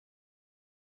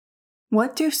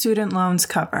What do student loans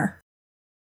cover?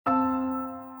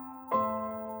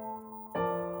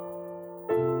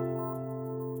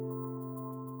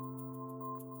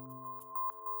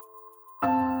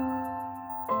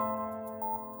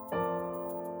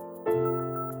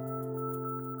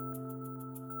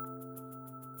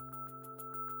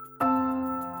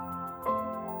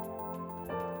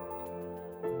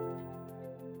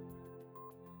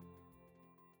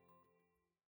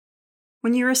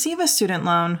 When you receive a student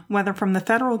loan, whether from the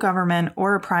federal government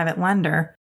or a private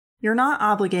lender, you're not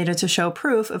obligated to show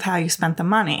proof of how you spent the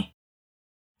money.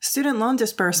 Student loan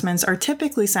disbursements are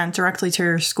typically sent directly to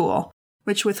your school,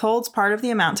 which withholds part of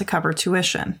the amount to cover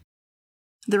tuition.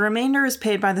 The remainder is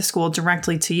paid by the school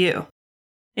directly to you.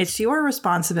 It's your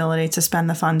responsibility to spend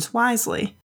the funds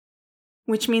wisely,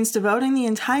 which means devoting the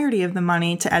entirety of the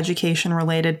money to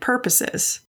education-related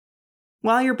purposes.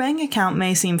 While your bank account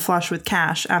may seem flush with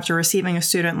cash after receiving a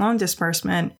student loan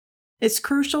disbursement, it's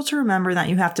crucial to remember that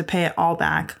you have to pay it all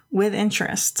back, with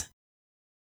interest.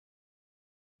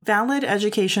 Valid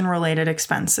education-related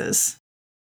expenses.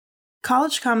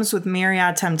 College comes with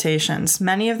myriad temptations,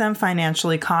 many of them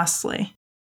financially costly.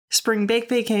 Spring break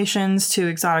vacations to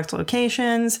exotic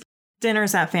locations,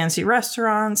 dinners at fancy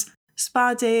restaurants,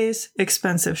 spa days,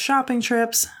 expensive shopping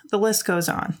trips, the list goes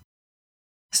on.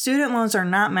 Student loans are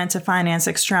not meant to finance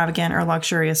extravagant or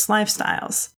luxurious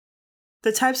lifestyles.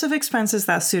 The types of expenses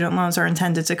that student loans are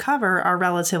intended to cover are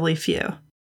relatively few.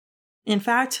 In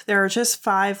fact, there are just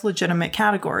 5 legitimate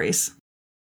categories.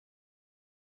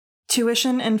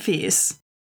 Tuition and fees.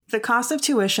 The cost of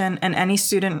tuition and any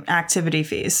student activity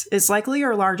fees is likely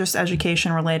your largest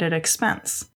education-related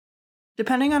expense.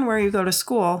 Depending on where you go to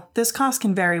school, this cost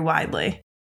can vary widely.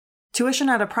 Tuition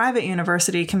at a private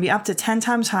university can be up to 10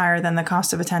 times higher than the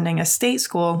cost of attending a state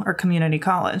school or community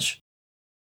college.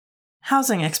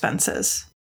 Housing expenses.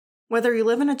 Whether you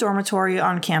live in a dormitory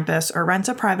on campus or rent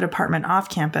a private apartment off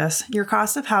campus, your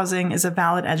cost of housing is a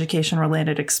valid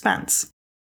education-related expense.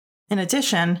 In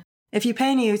addition, if you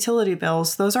pay any utility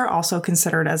bills, those are also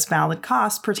considered as valid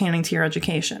costs pertaining to your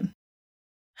education.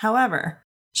 However,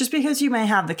 just because you may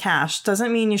have the cash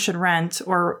doesn't mean you should rent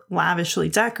or lavishly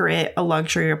decorate a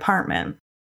luxury apartment.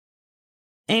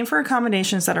 Aim for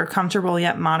accommodations that are comfortable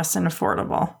yet modest and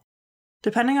affordable.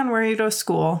 Depending on where you go to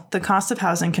school, the cost of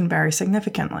housing can vary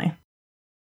significantly.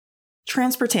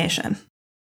 Transportation.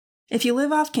 If you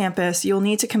live off campus, you'll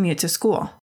need to commute to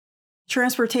school.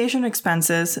 Transportation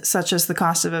expenses, such as the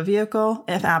cost of a vehicle,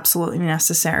 if absolutely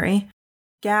necessary,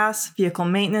 gas, vehicle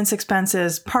maintenance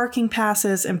expenses, parking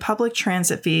passes, and public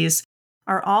transit fees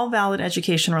are all valid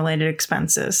education-related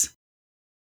expenses.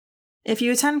 If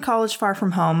you attend college far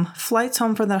from home, flights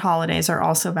home for the holidays are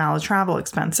also valid travel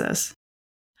expenses.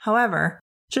 However,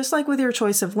 just like with your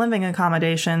choice of living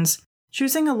accommodations,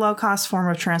 choosing a low-cost form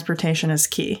of transportation is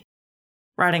key.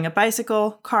 Riding a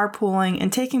bicycle, carpooling,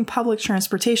 and taking public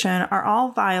transportation are all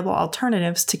viable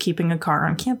alternatives to keeping a car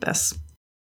on campus.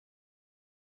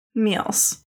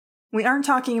 Meals. We aren't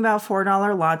talking about $4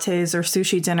 lattes or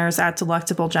sushi dinners at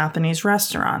delectable Japanese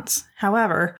restaurants.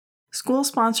 However,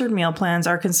 school-sponsored meal plans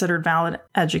are considered valid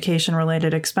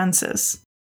education-related expenses.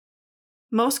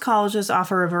 Most colleges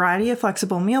offer a variety of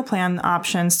flexible meal plan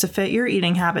options to fit your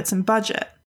eating habits and budget.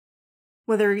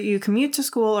 Whether you commute to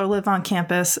school or live on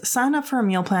campus, sign up for a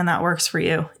meal plan that works for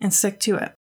you and stick to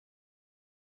it.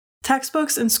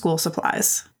 Textbooks and school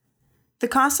supplies. The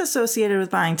costs associated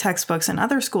with buying textbooks and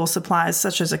other school supplies,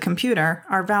 such as a computer,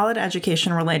 are valid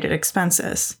education-related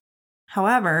expenses.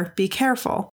 However, be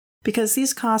careful, because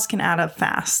these costs can add up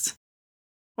fast.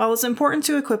 While it's important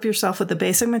to equip yourself with the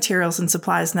basic materials and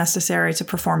supplies necessary to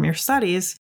perform your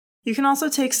studies, you can also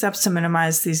take steps to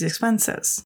minimize these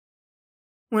expenses.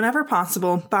 Whenever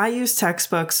possible, buy used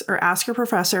textbooks or ask your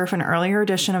professor if an earlier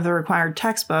edition of the required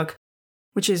textbook,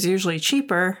 which is usually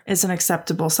cheaper, is an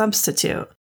acceptable substitute.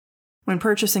 When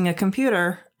purchasing a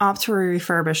computer, opt for a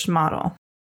refurbished model.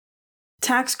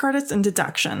 Tax credits and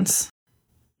deductions.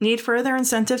 Need further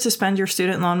incentive to spend your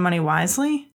student loan money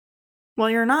wisely?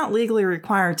 While you're not legally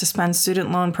required to spend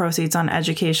student loan proceeds on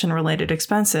education-related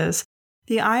expenses,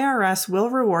 the IRS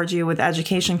will reward you with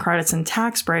education credits and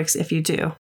tax breaks if you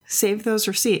do. Save those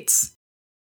receipts.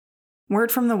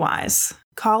 Word from the wise.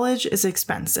 College is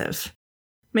expensive.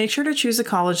 Make sure to choose a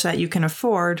college that you can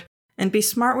afford, and be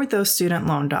smart with those student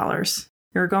loan dollars.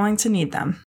 You're going to need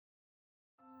them.